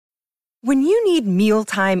When you need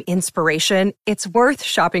mealtime inspiration, it's worth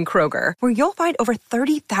shopping Kroger, where you'll find over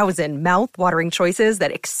 30,000 mouth-watering choices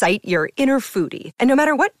that excite your inner foodie. And no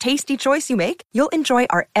matter what tasty choice you make, you'll enjoy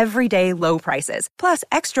our everyday low prices, plus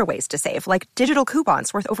extra ways to save, like digital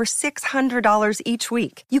coupons worth over $600 each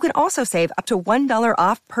week. You can also save up to $1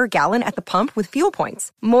 off per gallon at the pump with fuel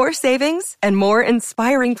points. More savings and more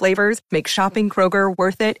inspiring flavors make shopping Kroger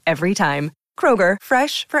worth it every time. Kroger,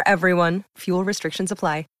 fresh for everyone. Fuel restrictions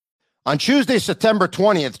apply. On Tuesday, September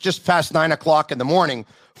 20th, just past 9 o'clock in the morning,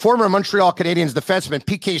 former Montreal Canadiens defenseman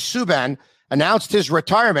PK Subban announced his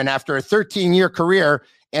retirement after a 13-year career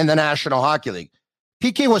in the National Hockey League.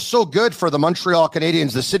 PK was so good for the Montreal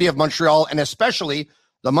Canadiens, the city of Montreal, and especially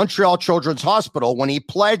the Montreal Children's Hospital when he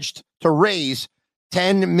pledged to raise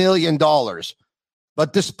 $10 million.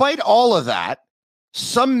 But despite all of that,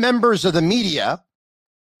 some members of the media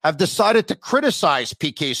have decided to criticize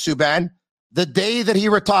PK Subban the day that he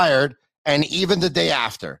retired, and even the day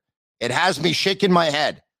after. It has me shaking my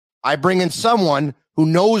head. I bring in someone who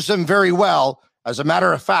knows him very well. As a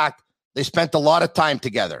matter of fact, they spent a lot of time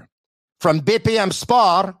together. From BPM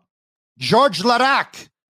Sport, George Larac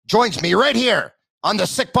joins me right here on the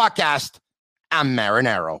Sick Podcast. I'm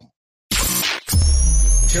Marinero.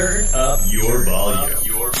 Turn up your volume.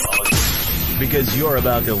 Because you're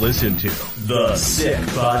about to listen to The Sick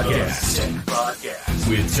Podcast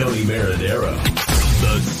with Tony Marinero,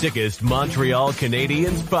 the sickest Montreal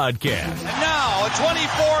Canadiens podcast. And now a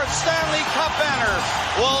 24th Stanley Cup banner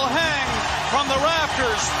will hang from the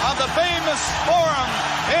rafters of the famous Forum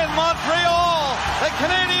in Montreal. The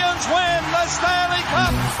Canadiens win the Stanley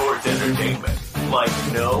Cup. Sports entertainment like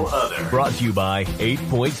no other. Brought to you by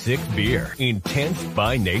 8.6 Beer, intense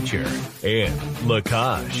by nature, and La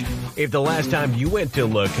Cage. If the last time you went to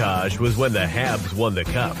La Cage was when the Habs won the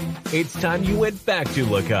cup, it's time you went back to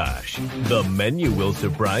La Cage. The menu will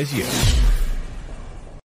surprise you.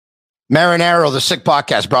 Marinero, the Sick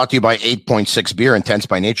Podcast, brought to you by 8.6 Beer, intense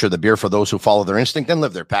by nature, the beer for those who follow their instinct and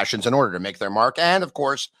live their passions in order to make their mark. And, of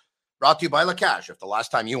course, brought to you by La Cage. If the last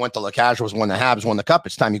time you went to La Cage was when the Habs won the cup,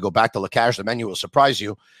 it's time you go back to La Cage. The menu will surprise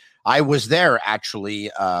you. I was there, actually,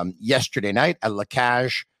 yesterday night at La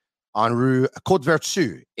Cage on Rue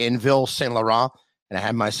Côte-Vertu in Ville Saint-Laurent, and I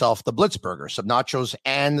had myself the Blitzburger, some nachos,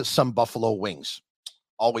 and some buffalo wings.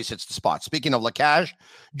 Always hits the spot. Speaking of La Cage,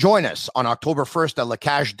 join us on October 1st at La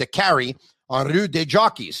Cage de Carrie on Rue des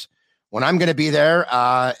Jockeys. When I'm going to be there,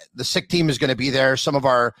 the Sick team is going to be there. Some of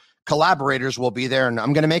our collaborators will be there, and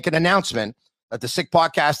I'm going to make an announcement that the Sick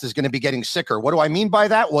Podcast is going to be getting sicker. What do I mean by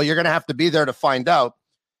that? Well, you're going to have to be there to find out.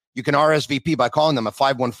 You can RSVP by calling them at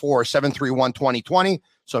 514-731-2020.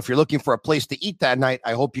 So if you're looking for a place to eat that night,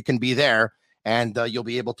 I hope you can be there, and you'll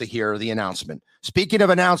be able to hear the announcement. Speaking of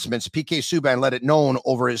announcements, PK Subban let it known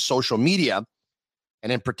over his social media,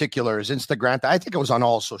 and in particular his Instagram. I think it was on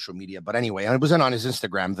all social media, but anyway, it was on his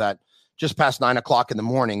Instagram that just past 9 o'clock in the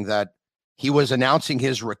morning that he was announcing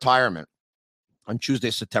his retirement on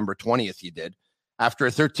Tuesday, September 20th, he did, after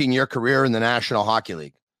a 13-year career in the National Hockey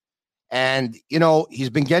League. And, you know, he's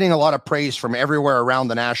been getting a lot of praise from everywhere around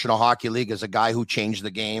the National Hockey League as a guy who changed the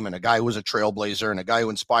game and a guy who was a trailblazer and a guy who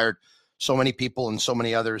inspired so many people and so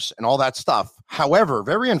many others and all that stuff. However,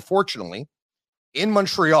 very unfortunately, in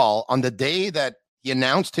Montreal, on the day that he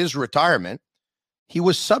announced his retirement, he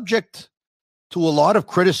was subject to a lot of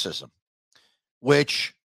criticism,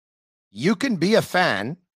 which you can be a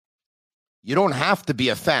fan. You don't have to be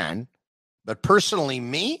a fan. But personally,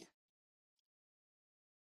 me,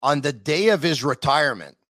 on the day of his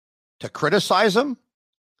retirement, to criticize him,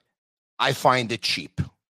 I find it cheap.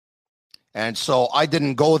 And so I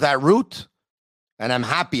didn't go that route, and I'm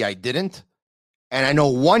happy I didn't. And I know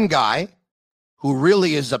one guy who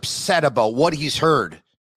really is upset about what he's heard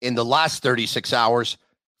in the last 36 hours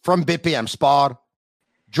from BPM Sport,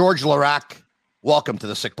 George Larac. Welcome to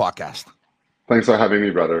the Sick Podcast. Thanks for having me,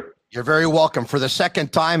 brother. You're very welcome for the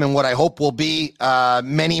second time and what I hope will be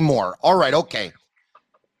many more. All right, okay.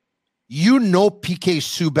 You know PK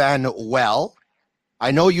Subban well. I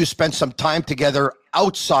know you spent some time together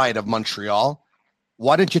outside of Montreal.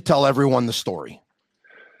 Why don't you tell everyone the story?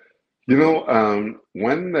 You know,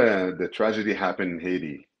 when the tragedy happened in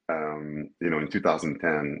Haiti, in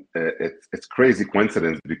 2010, it's crazy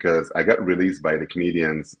coincidence because I got released by the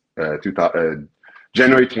Canadiens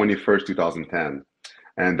January 21st, 2010.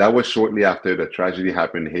 And that was shortly after the tragedy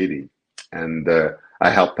happened in Haiti. And I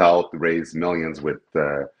helped out raise millions with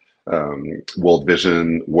World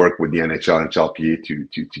Vision, work with the NHL and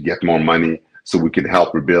HLPA to get more money so we could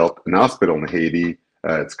help rebuild an hospital in Haiti.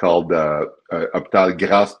 It's called Hôpital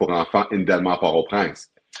Grâce pour Enfants in Delmar Port-au-Prince.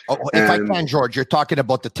 Oh, if I can, George, you're talking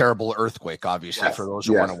about the terrible earthquake, obviously, yes, for those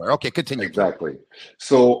who aren't aware. Okay, continue. Exactly.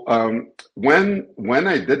 So when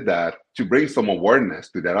I did that, to bring some awareness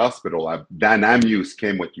to that hospital, Dan Amuse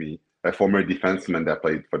came with me, a former defenseman that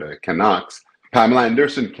played for the Canucks. Pamela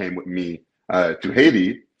Anderson came with me to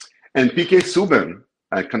Haiti, and PK Subban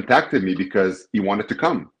contacted me because he wanted to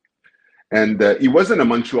come. And he wasn't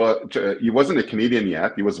a Canadian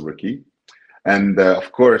yet. He was a rookie. And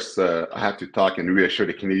of course, I had to talk and reassure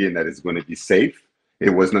the Canadian that it's going to be safe.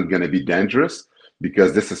 It was not going to be dangerous,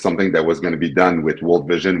 because this is something that was going to be done with World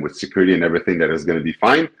Vision, with security and everything, that is going to be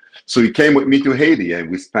fine. So he came with me to Haiti,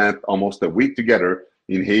 and we spent almost a week together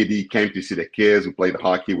in Haiti. He came to see the kids. We played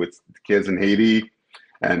hockey with the kids in Haiti,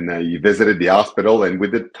 and he visited the hospital, and we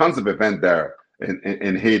did tons of events there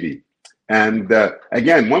in Haiti. And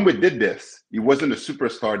again, when we did this, he wasn't a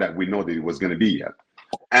superstar that we know that he was going to be yet.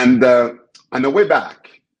 And on the way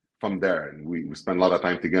back from there, and we spent a lot of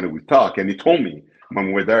time together, we talked, and he told me when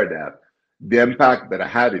we were there that the impact that I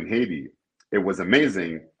had in Haiti, it was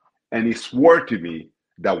amazing. And he swore to me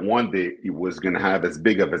that one day he was going to have as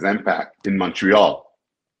big of an impact in Montreal.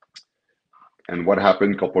 And what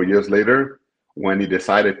happened a couple of years later, when he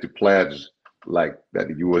decided to pledge like that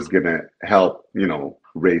he was going to help,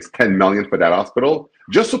 raise 10 million for that hospital,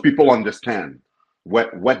 just so people understand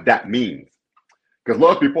what that means. Because a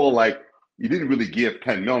lot of people are like, he didn't really give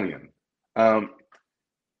 10 million.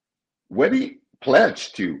 What he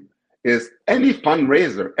pledged to is any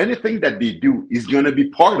fundraiser, anything that they do is going to be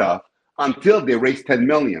part of until they raise 10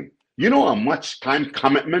 million. You know how much time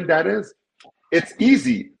commitment that is? It's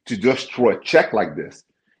easy to just throw a check like this.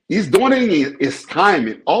 He's donating his time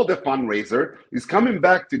in all the fundraiser. He's coming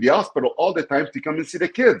back to the hospital all the time to come and see the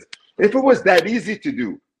kids. If it was that easy to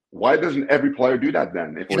do, why doesn't every player do that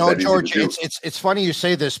then? George, it's funny you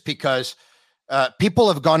say this, because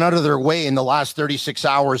people have gone out of their way in the last 36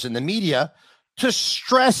 hours in the media to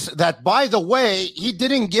stress that, by the way, he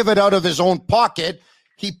didn't give it out of his own pocket.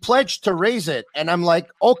 He pledged to raise it. And I'm like,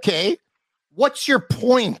 okay, what's your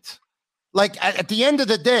point? Like, at the end of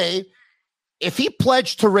the day, if he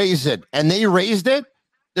pledged to raise it and they raised it,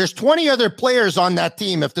 there's 20 other players on that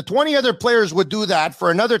team. If the 20 other players would do that for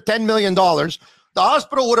another $10 million, the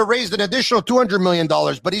hospital would have raised an additional $200 million.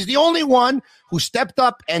 But he's the only one who stepped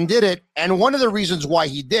up and did it. And one of the reasons why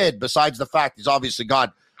he did, besides the fact he's obviously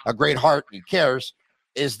got a great heart and he cares,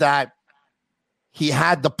 is that he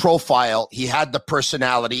had the profile, he had the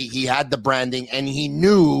personality, he had the branding, and he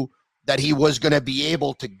knew that he was going to be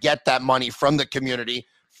able to get that money from the community,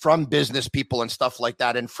 from business people and stuff like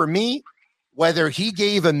that. And for me, whether he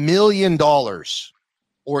gave $1 million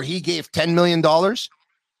or he gave $10 million,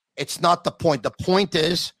 it's not the point. The point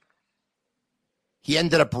is he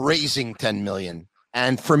ended up raising 10 million.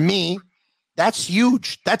 And for me, that's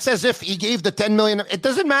huge. That's as if he gave the 10 million. It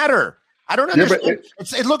doesn't matter. I don't understand.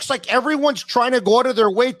 It looks like everyone's trying to go out of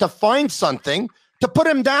their way to find something to put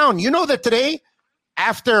him down. You know that today,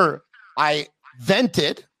 after I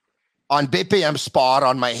vented on BPM Spot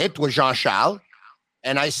on my hit with Jean-Charles,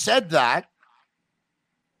 and I said that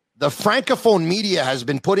the Francophone media has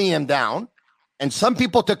been putting him down, and some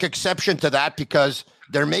people took exception to that because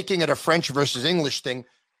they're making it a French versus English thing.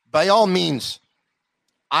 By all means,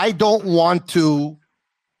 I don't want to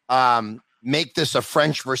make this a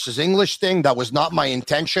French versus English thing. That was not my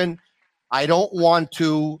intention. I don't want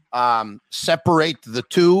to separate the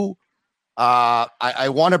two. I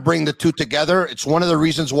want to bring the two together. It's one of the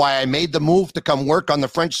reasons why I made the move to come work on the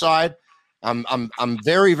French side. I'm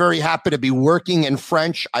very, very happy to be working in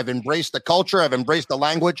French. I've embraced the culture. I've embraced the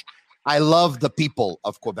language. I love the people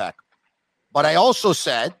of Quebec. But I also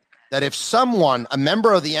said that if someone, a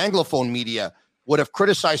member of the Anglophone media, would have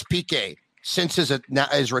criticized PK since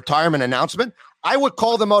his retirement announcement, I would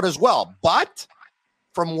call them out as well. But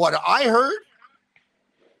from what I heard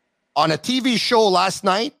on a TV show last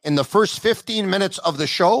night, in the first 15 minutes of the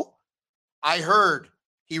show, I heard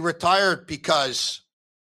he retired because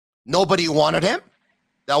nobody wanted him.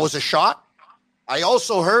 That was a shot. I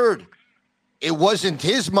also heard it wasn't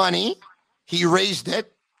his money. He raised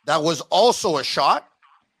it. That was also a shot.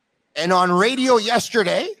 And on radio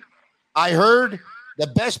yesterday, I heard the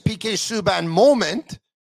best PK Subban moment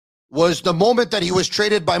was the moment that he was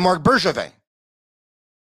traded by Marc Bergevin.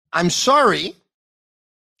 I'm sorry.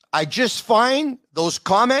 I just find those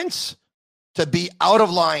comments to be out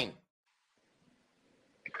of line.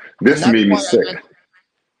 This made me sick.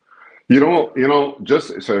 You know,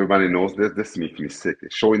 just so everybody knows this makes me sick.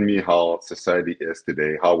 It's showing me how society is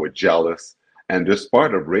today, how we're jealous, and there's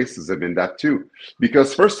part of racism in that too.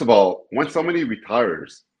 Because first of all, when somebody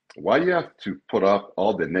retires, why you have to put up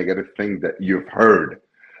all the negative things that you've heard?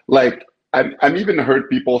 Like, I'm even heard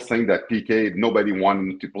people saying that PK, nobody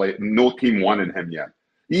wanted to play, no team wanted him yet.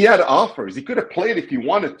 He had offers. He could have played if he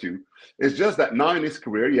wanted to. It's just that now in his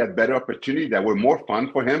career, he had better opportunities that were more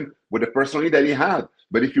fun for him with the personality that he had.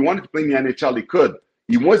 But if he wanted to play in the NHL, he could.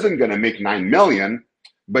 He wasn't going to make $9 million,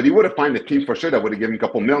 but he would have found a team for sure that would have given him a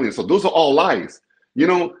couple million. So those are all lies. You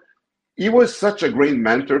know, he was such a great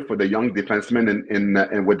mentor for the young defensemen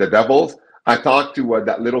in with the Devils. I talked to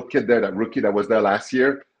that little kid there, that rookie that was there last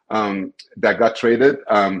year, that got traded.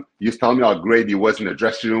 He was telling me how great he was in the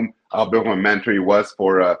dressing room, how big of a mentor he was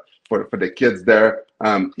for the kids there.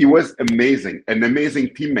 He was amazing, an amazing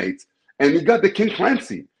teammate. And he got the King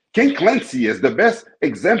Clancy. King Clancy is the best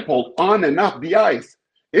example on and off the ice.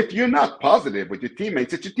 If you're not positive with your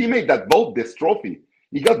teammates, it's your teammate that voted this trophy.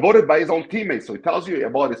 He got voted by his own teammates, so it tells you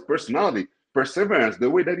about his personality, perseverance, the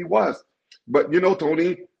way that he was. But, you know,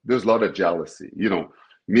 Tony, there's a lot of jealousy. You know,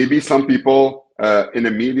 maybe some people in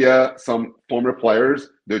the media, some former players,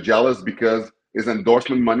 they're jealous because his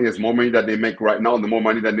endorsement money is more money that they make right now and the more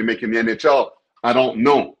money that they make in the NHL. I don't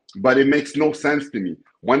know, but it makes no sense to me.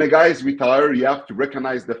 When a guy is retired, you have to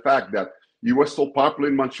recognize the fact that he was so popular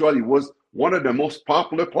in Montreal. He was one of the most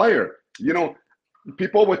popular players. You know,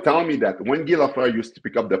 people would tell me that when Guy Lafleur used to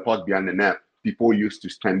pick up the puck behind the net, people used to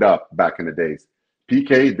stand up back in the days.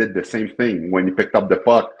 PK did the same thing. When he picked up the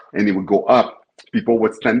puck and he would go up, people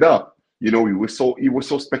would stand up. You know, he was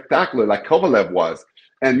so spectacular, like Kovalev was.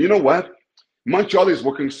 And you know what? Montreal is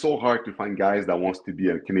working so hard to find guys that wants to be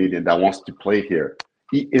a Canadian, that wants to play here.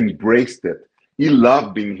 He embraced it. He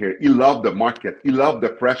loved being here. He loved the market. He loved the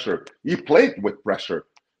pressure. He played with pressure.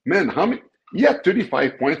 Man, how many? He had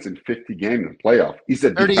 35 points in 50 games in playoff. He's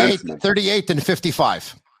a defenseman. 38 and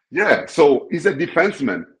 55. Yeah, so he's a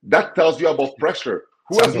defenseman. That tells you about pressure.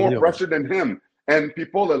 Who has more pressure than him? And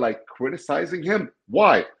people are like criticizing him.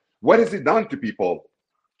 Why? What has he done to people?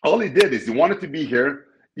 All he did is he wanted to be here.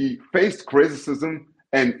 He faced criticism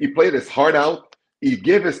and he played his heart out. He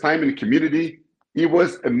gave his time in the community. He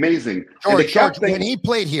was amazing. George, when he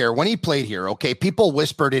played here, okay, people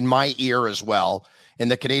whispered in my ear as well in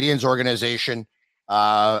the Canadiens organization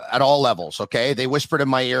at all levels, okay? They whispered in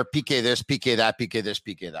my ear, PK this, PK that, PK this,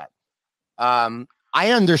 PK that.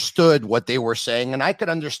 I understood what they were saying, and I could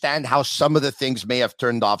understand how some of the things may have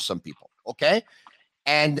turned off some people, okay?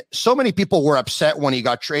 And so many people were upset when he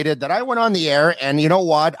got traded that I went on the air, and you know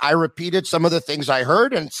what? I repeated some of the things I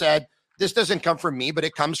heard and said, this doesn't come from me, but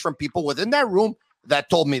it comes from people within that room that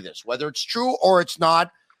told me this. Whether it's true or it's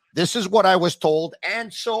not, this is what I was told.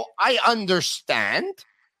 And so I understand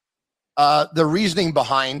the reasoning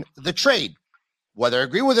behind the trade. Whether I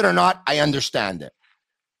agree with it or not, I understand it.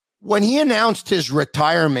 When he announced his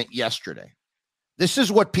retirement yesterday, this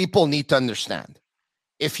is what people need to understand.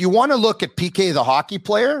 If you want to look at PK, the hockey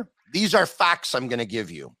player, these are facts I'm going to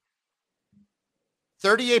give you.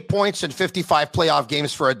 38 points in 55 playoff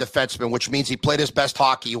games for a defenseman, which means he played his best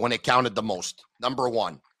hockey when it counted the most. Number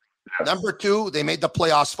one. Yes. Number two, they made the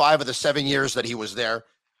playoffs 5 of the 7 years that he was there.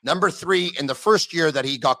 Number three, in the first year that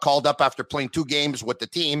he got called up after playing 2 games with the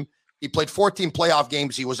team, he played 14 playoff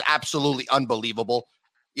games. He was absolutely unbelievable.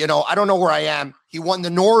 You know, I don't know where I am. He won the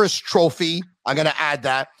Norris Trophy. I'm going to add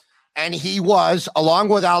that. And he was, along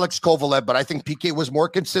with Alex Kovalev, but I think PK was more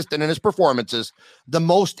consistent in his performances, the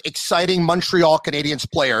most exciting Montreal Canadiens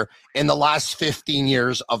player in the last 15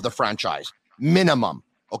 years of the franchise. Minimum,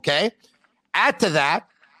 okay? Add to that,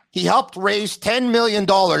 he helped raise $10 million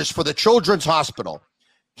for the Children's Hospital.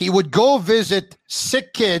 He would go visit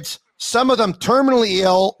sick kids, some of them terminally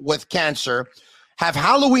ill with cancer, have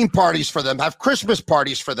Halloween parties for them, have Christmas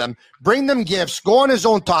parties for them, bring them gifts, go on his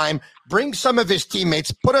own time, bring some of his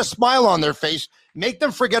teammates, put a smile on their face, make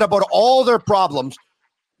them forget about all their problems.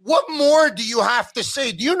 What more do you have to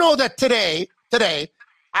say? Do you know that today,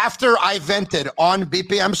 after I vented on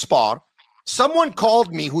BPM Sport, someone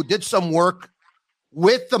called me who did some work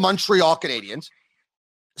with the Montreal Canadiens,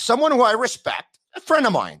 someone who I respect, a friend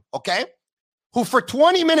of mine, okay, who for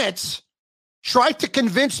 20 minutes tried to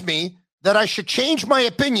convince me that I should change my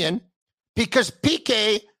opinion because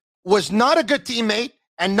PK was not a good teammate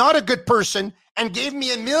and not a good person, and gave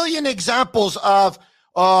me a million examples of,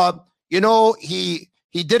 he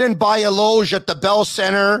didn't buy a loge at the Bell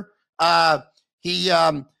Center. He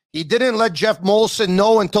didn't let Jeff Molson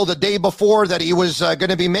know until the day before that he was going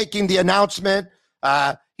to be making the announcement.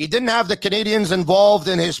 He didn't have the Canadiens involved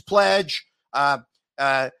in his pledge.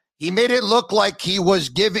 He made it look like he was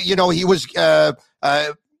giving, he was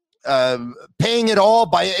paying it all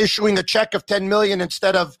by issuing a check of $10 million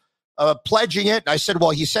instead of pledging it. I said, well,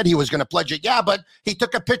 he said he was going to pledge it. Yeah, but he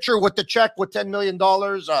took a picture with the check with $10 million.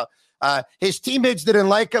 His teammates didn't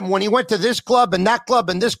like him when he went to this club and that club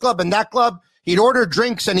and this club and that club. He'd order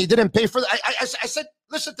drinks and he didn't pay for that. I said,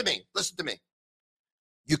 listen to me.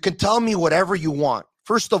 You can tell me whatever you want.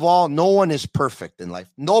 First of all, no one is perfect in life.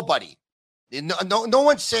 Nobody. No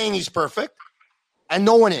one's saying he's perfect, and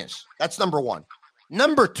no one is. That's number one.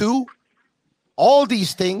 Number two, all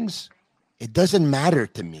these things, it doesn't matter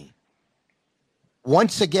to me.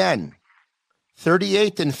 Once again,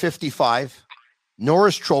 38 and 55,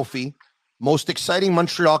 Norris Trophy, most exciting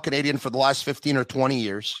Montreal Canadian for the last 15 or 20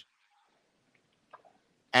 years,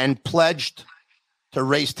 and pledged to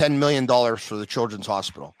raise $10 million for the Children's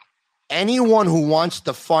Hospital. Anyone who wants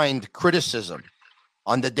to find criticism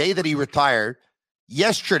on the day that he retired,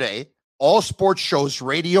 yesterday, all sports shows,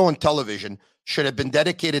 radio and television, should have been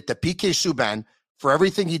dedicated to PK Subban for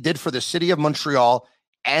everything he did for the city of Montreal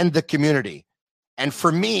and the community. And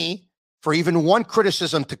for me, for even one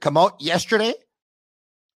criticism to come out yesterday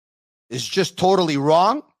is just totally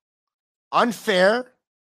wrong, unfair,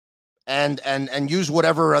 and use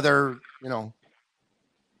whatever other, No,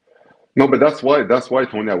 but that's why,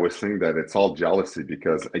 Tony, I was saying that it's all jealousy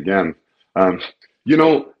because, again,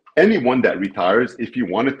 anyone that retires, if you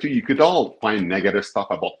wanted to, you could all find negative stuff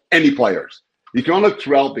about any players. If you want to look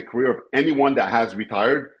throughout the career of anyone that has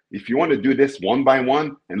retired, if you want to do this one by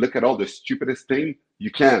one and look at all the stupidest thing,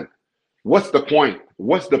 you can. What's the point?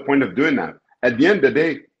 What's the point of doing that? At the end of the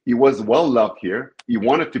day, he was well loved here. He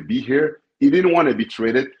wanted to be here. He didn't want to be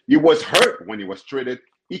traded. He was hurt when he was traded.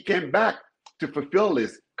 He came back to fulfill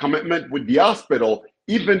his commitment with the hospital,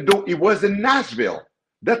 even though he was in Nashville.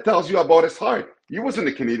 That tells you about his heart. He wasn't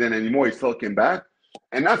a Canadian anymore. He still came back.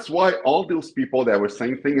 And that's why all those people that were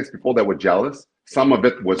saying things, people that were jealous, some of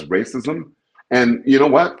it was racism. And you know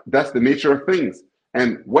what? That's the nature of things.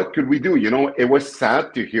 And what could we do? It was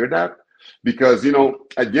sad to hear that because,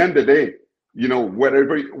 at the end of the day,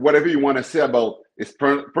 whatever you want to say about his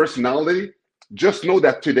personality, just know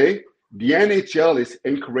that today, the NHL is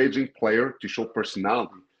encouraging players to show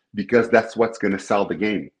personality because that's what's going to sell the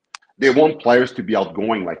game. They want players to be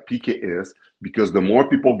outgoing like PK is because the more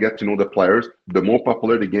people get to know the players, the more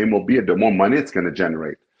popular the game will be and the more money it's going to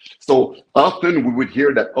generate. So often we would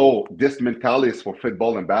hear that, this mentality is for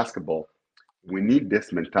football and basketball. We need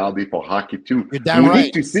this mentality for hockey too. You're damn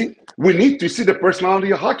right. We need to see the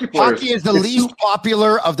personality of hockey players. Hockey is the least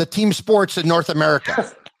popular of the team sports in North America.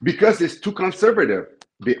 Yes, because it's too conservative.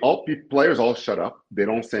 Players all shut up. They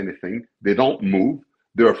don't say anything. They don't move.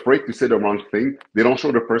 They're afraid to say the wrong thing. They don't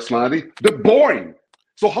show their personality. They're boring.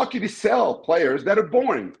 So how can you sell players that are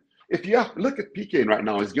boring? If you look at PK right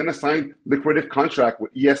now, he's going to sign lucrative contract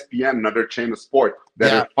with ESPN, another chain of sport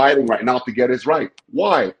that are fighting right now to get his right.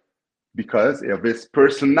 Why? Because of his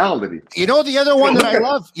personality. The other one that I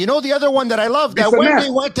love? That when they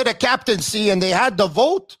went to the captaincy and they had the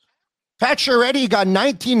vote, Pacioretty got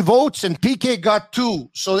 19 votes and PK got 2.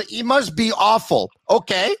 So he must be awful.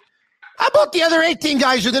 Okay. How about the other 18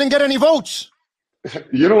 guys who didn't get any votes? The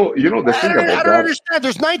thing about that. I don't understand.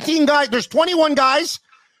 There's 19 guys. There's 21 guys.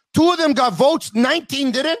 2 of them got votes.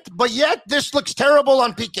 19 didn't. But yet this looks terrible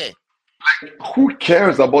on PK. Who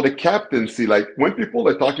cares about the captaincy? Like when people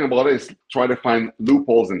are talking about it, it's trying to find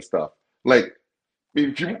loopholes and stuff. Like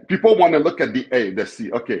if people want to look at the A, the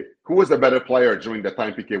C. Okay, who was the better player during the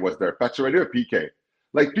time PK was there? Pacioretty or PK?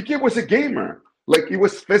 Like PK was a gamer. Like he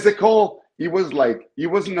was physical. He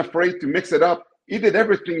wasn't afraid to mix it up. He did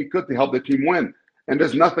everything he could to help the team win. And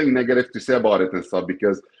there's nothing negative to say about it and stuff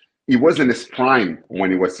because he was in his prime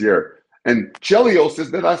when he was here. And Chelios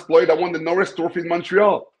is the last player that won the Norris Trophy in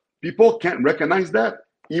Montreal. People can't recognize that.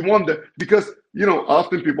 He won because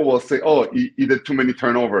often people will say, he did too many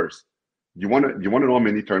turnovers. You want to know how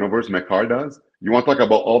many turnovers McCarr does? You want to talk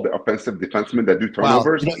about all the offensive defensemen that do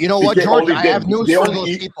turnovers? Well, you know what, George? I have news for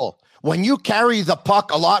those people. When you carry the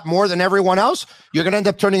puck a lot more than everyone else, you're going to end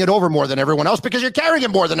up turning it over more than everyone else because you're carrying it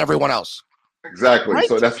more than everyone else. Exactly. Right?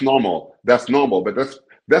 So that's normal. But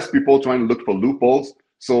that's people trying to look for loopholes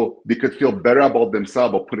so they could feel better about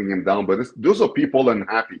themselves or putting him down. But those are people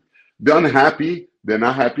unhappy. They're unhappy. They're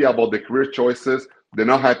not happy about their career choices. They're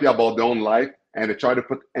not happy about their own life. And they try to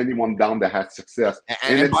put anyone down that has success.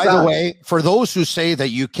 And by the way, for those who say that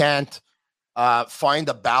you can't find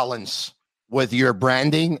a balance with your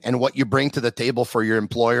branding and what you bring to the table for your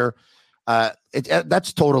employer,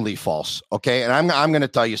 that's totally false. Okay. And I'm going to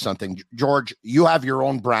tell you something, George, you have your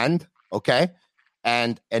own brand. Okay.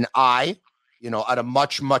 And I, at a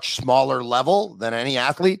much, much smaller level than any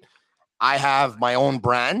athlete, I have my own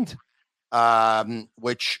brand,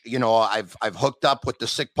 which, I've hooked up with the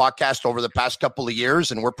Sick podcast over the past couple of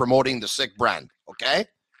years, and we're promoting the Sick brand. Okay.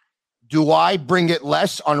 Do I bring it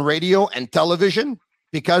less on radio and television?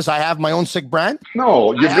 because I have my own sick brand?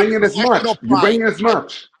 No, you bring in as much. You bring in as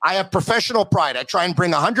much. I have professional pride. I try and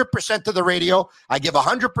bring 100% to the radio. I give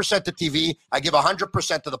 100% to TV. I give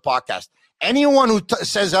 100% to the podcast. Anyone who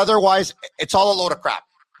says otherwise, it's all a load of crap.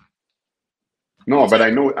 No, but I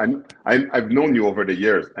know I've known you over the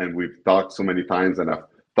years, and we've talked so many times, and I've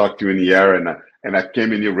talked to you in the air, and I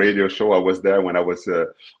came in your radio show. I was there when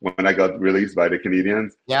I got released by the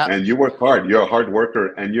Canadians. Yeah. And you work hard. You're a hard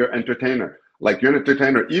worker, and you're an entertainer. Like, you're an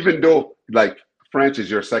entertainer, even though like French is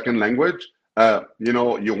your second language.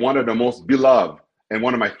 You're one of the most beloved and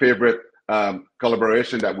one of my favorite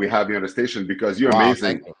collaboration that we have here on the station, because you're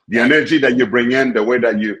amazing. The energy that you bring in, the way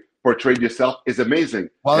that you portrayed yourself is amazing.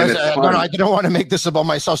 Well, I don't want to make this about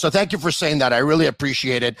myself, so thank you for saying that. I really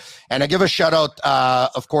appreciate it. And I give a shout out,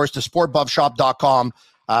 of course, to sportbuffshop.com,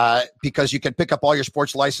 because you can pick up all your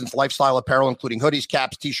sports license lifestyle apparel, including hoodies,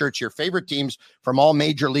 caps, t-shirts, your favorite teams from all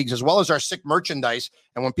major leagues, as well as our sick merchandise.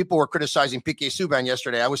 And when people were criticizing PK Subban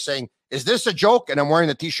yesterday, I was saying, is this a joke? And I'm wearing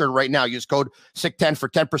the t-shirt right now. Use code SICK10 for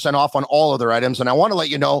 10% off on all other items. And I want to let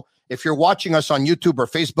you know, if you're watching us on YouTube or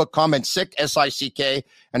Facebook, comment SICK, S-I-C-K.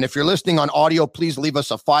 And if you're listening on audio, please leave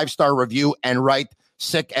us a 5-star review and write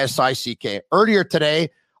SICK, S-I-C-K. Earlier today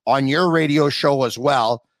on your radio show as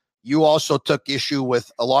well, you also took issue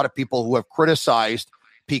with a lot of people who have criticized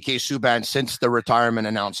PK Subban since the retirement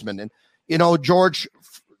announcement. And, George,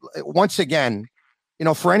 once again,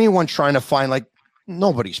 for anyone trying to find, like,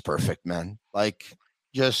 nobody's perfect, man. Like,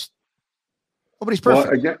 just nobody's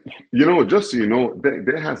perfect. Well, again, just so you know,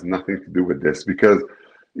 that has nothing to do with this, because,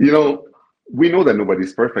 we know that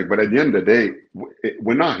nobody's perfect, but at the end of the day,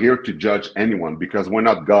 we're not here to judge anyone, because we're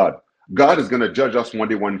not God. God is going to judge us one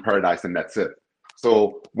day, one paradise, and that's it.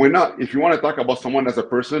 So we're not, if you want to talk about someone as a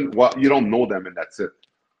person, well, you don't know them, and that's it.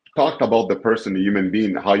 Talked about the person, the human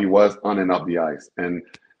being, how he was on and off the ice. And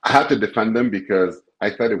I had to defend him because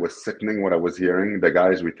I thought it was sickening what I was hearing. The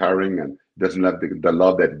guy is retiring and doesn't have the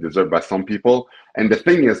love that he deserved by some people. And the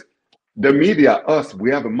thing is, the media, us,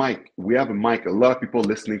 we have a mic. We have a mic. A lot of people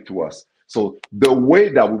listening to us. So the way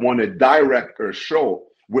that we want to direct our show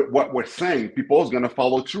with what we're saying, people is going to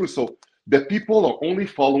follow through. So the people are only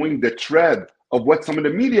following the thread of what some of the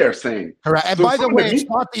media are saying. Correct. And so by the way, it's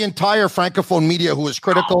not the entire Francophone media who is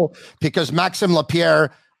critical, because Maxime Lapierre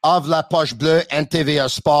of La Poche Bleue and TVA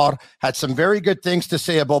Sport had some very good things to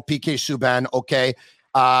say about PK Subban, okay?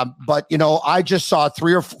 But, I just saw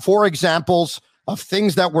 3 or 4 examples of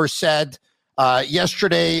things that were said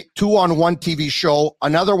yesterday, 2 on one TV show,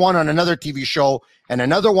 another one on another TV show, and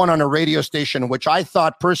another one on a radio station, which I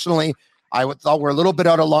thought personally, thought were a little bit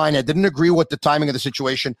out of line. I didn't agree with the timing of the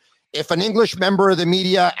situation. If an English member of the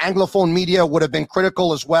media, Anglophone media, would have been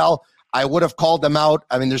critical as well, I would have called them out.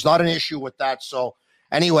 I mean, there's not an issue with that. So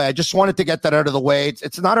anyway, I just wanted to get that out of the way.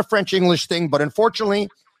 It's not a French-English thing, but unfortunately,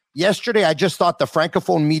 yesterday I just thought the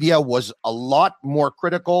Francophone media was a lot more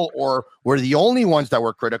critical, or were the only ones that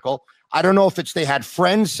were critical. I don't know if they had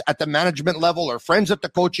friends at the management level or friends at the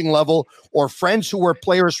coaching level or friends who were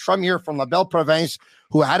players from here, from La Belle Province,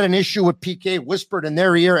 who had an issue with PK, whispered in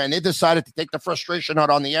their ear, and they decided to take the frustration out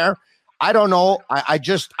on the air. I don't know. I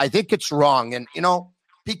think it's wrong. And, PK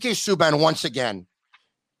Subban, once again,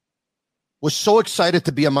 was so excited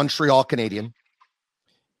to be a Montreal Canadian,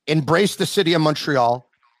 embraced the city of Montreal,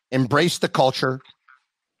 embraced the culture,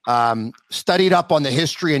 studied up on the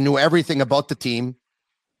history and knew everything about the team,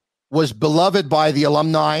 was beloved by the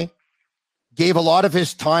alumni, gave a lot of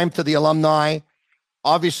his time to the alumni,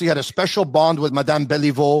 obviously had a special bond with Madame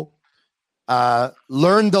Béliveau,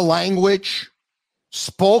 learned the language,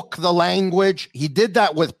 spoke the language. He did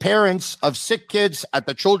that with parents of sick kids at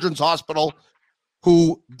the Children's Hospital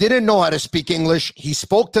who didn't know how to speak English. He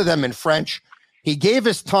spoke to them in French. He gave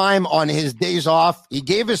his time on his days off. He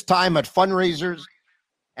gave his time at fundraisers.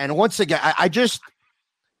 And once again, I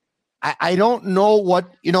don't know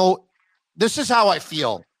what, this is how I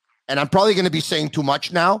feel. And I'm probably going to be saying too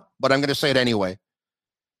much now, but I'm going to say it anyway.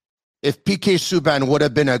 If PK Subban would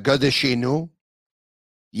have been a gars de chez nous,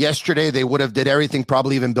 yesterday they would have did everything,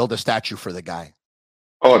 probably even build a statue for the guy.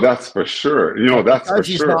 Oh, that's for sure. That's for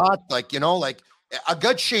sure. Not, like a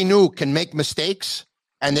gars de chez nous can make mistakes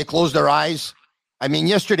and they close their eyes. I mean,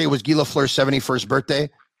 yesterday was Guy Lafleur's 71st birthday.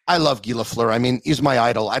 I love Guy Lafleur. I mean, he's my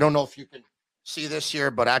idol. I don't know if you can see this here,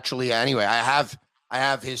 but actually, anyway, I have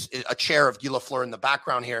a chair of Guy Lafleur in the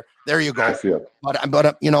background here. There you go.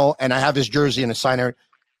 But and I have his jersey and a signer.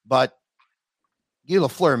 But Guy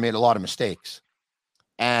Lafleur made a lot of mistakes,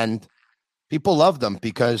 and people loved him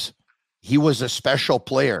because he was a special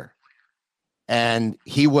player, and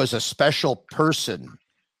he was a special person,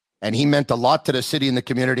 and he meant a lot to the city and the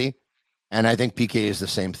community. And I think PK is the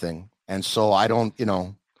same thing. And so I don't,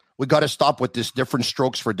 we got to stop with this different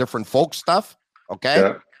strokes for different folks stuff.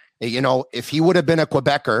 Okay. Yeah. If he would have been a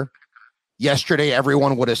Quebecer yesterday,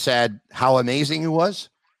 everyone would have said how amazing he was.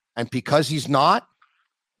 And because he's not,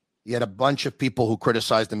 he had a bunch of people who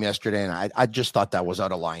criticized him yesterday. And I just thought that was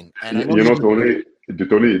out of line. And Tony,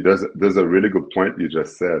 there's a really good point you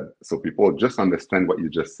just said. So people just understand what you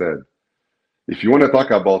just said. If you want to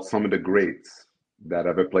talk about some of the greats that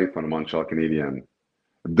ever played for the Montreal Canadiens,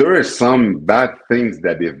 there are some bad things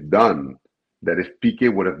that they've done that if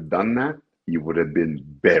PK would have done that, he would have been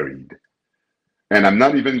buried. And I'm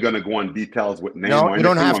not even going to go on details with name. No, you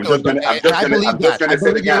don't have to. I believe that. I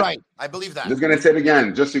believe you're right. I believe that. I'm just going to say it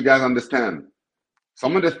again, just so you guys understand.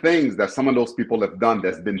 Some of the things that some of those people have done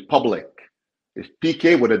that's been public, if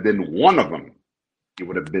PK would have been one of them, he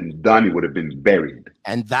would have been done. He would have been buried.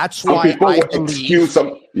 And that's why I believe.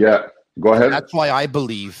 Yeah, go ahead. That's why I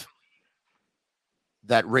believe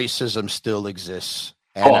that racism still exists.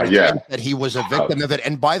 And I think that he was a victim of it.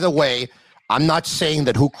 And by the way, I'm not saying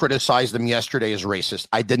that who criticized him yesterday is racist.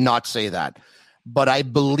 I did not say that. But I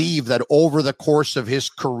believe that over the course of his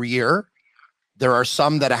career, there are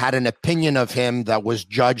some that had an opinion of him that was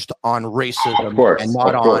judged on racism and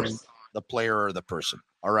not on the player or the person.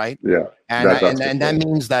 All right. Yeah. And that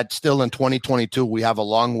means that still in 2022, we have a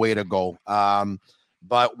long way to go.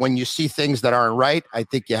 But when you see things that aren't right, I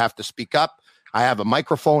think you have to speak up. I have a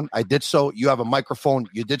microphone. I did so. You have a microphone.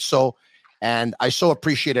 You did so. And I so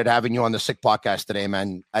appreciated having you on the Sick Podcast today,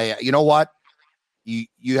 man. You know what?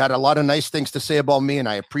 You had a lot of nice things to say about me, and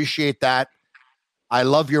I appreciate that. I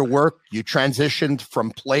love your work. You transitioned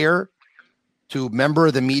from player to member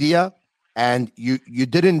of the media, and you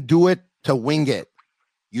didn't do it to wing it.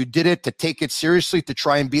 You did it to take it seriously, to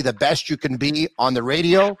try and be the best you can be on the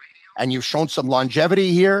radio, and you've shown some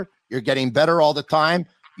longevity here. You're getting better all the time.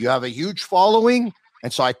 You have a huge following,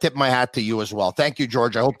 and so I tip my hat to you as well. Thank you,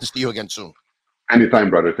 George. I hope to see you again soon. Anytime,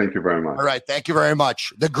 brother. Thank you very much. All right. Thank you very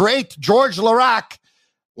much. The great George Laraque,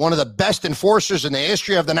 one of the best enforcers in the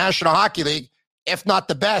history of the National Hockey League, if not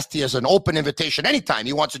the best. He has an open invitation anytime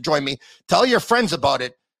he wants to join me. Tell your friends about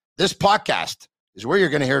it. This podcast is where you're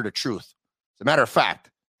going to hear the truth. As a matter of fact,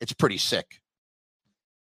 it's pretty sick.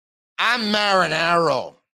 I'm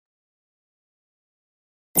Marinaro.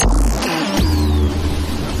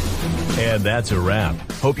 And that's a wrap.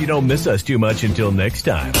 Hope you don't miss us too much until next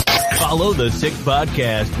time. Follow the Sick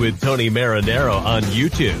Podcast with Tony Marinaro on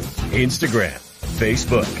YouTube, Instagram,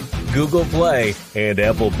 Facebook, Google Play, and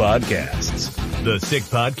Apple Podcasts. The Sick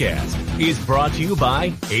Podcast is brought to you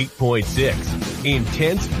by 8.6,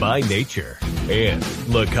 Intense by Nature, and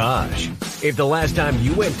La Cage. If the last time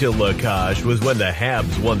you went to La Cage was when the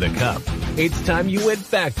Habs won the cup, it's time you went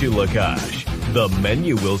back to La Cage. The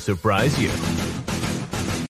menu will surprise you.